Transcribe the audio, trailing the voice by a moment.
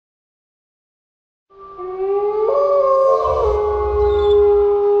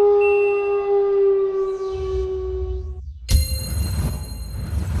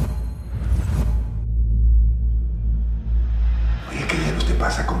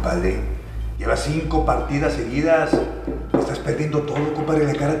compadre. Llevas 5 partidas seguidas. Estás perdiendo todo, compadre.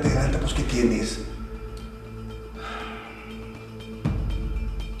 La cara te delanta, pues, ¿qué tienes?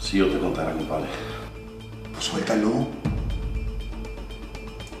 Si yo te contara, compadre. Pues suéltalo.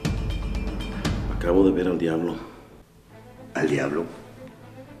 Acabo de ver al diablo. ¿Al diablo?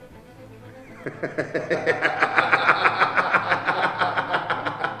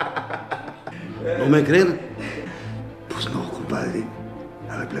 ¿No me creen? Pues no, compadre.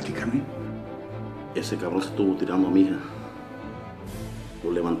 A ver, platícame. Ese cabrón se estuvo tirando a mi hija.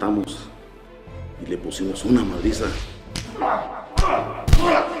 Lo levantamos y le pusimos una madriza.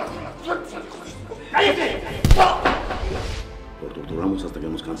 Lo torturamos hasta que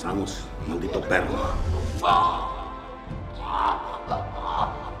nos cansamos, maldito perro.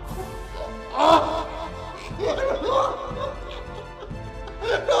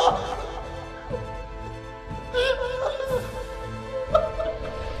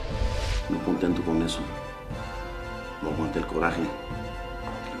 No contento con eso, no aguanté el coraje y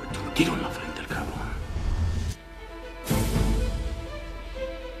le metí un tiro en la frente al cabrón.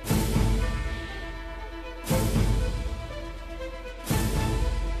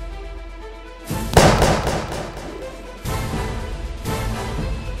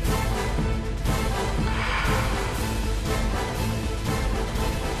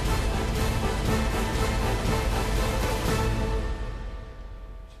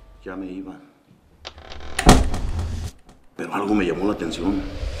 Ya me iba. Pero algo me llamó la atención.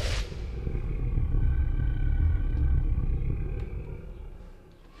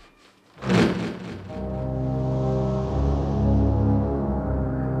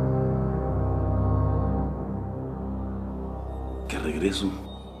 Que regreso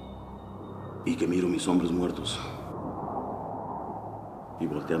y que miro mis hombres muertos. Y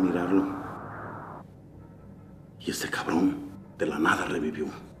volteé a mirarlo. Y este cabrón de la nada revivió.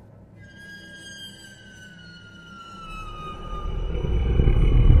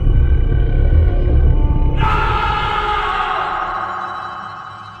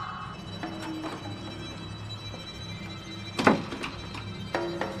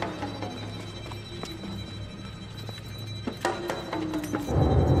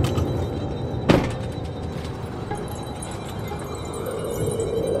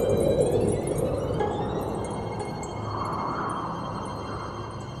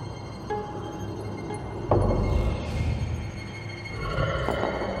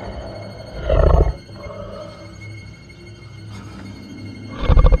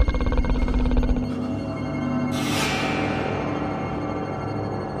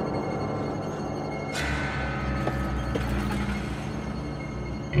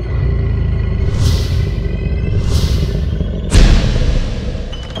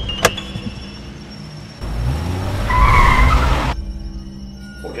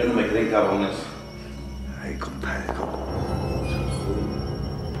 ¿Por qué no me creen, cabrones? Ay, compadre,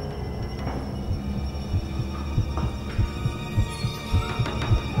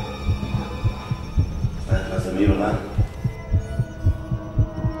 Está detrás de mí, ¿verdad?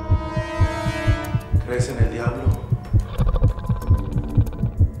 ¿Crees en el diablo?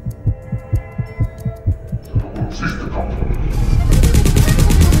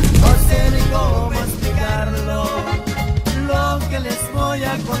 No sé ni cómo explicarlo, lo que les voy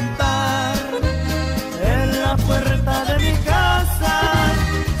a contar. En la puerta de mi casa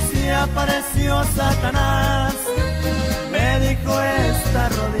se apareció Satanás. Me dijo: está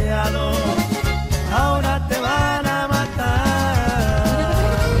rodeado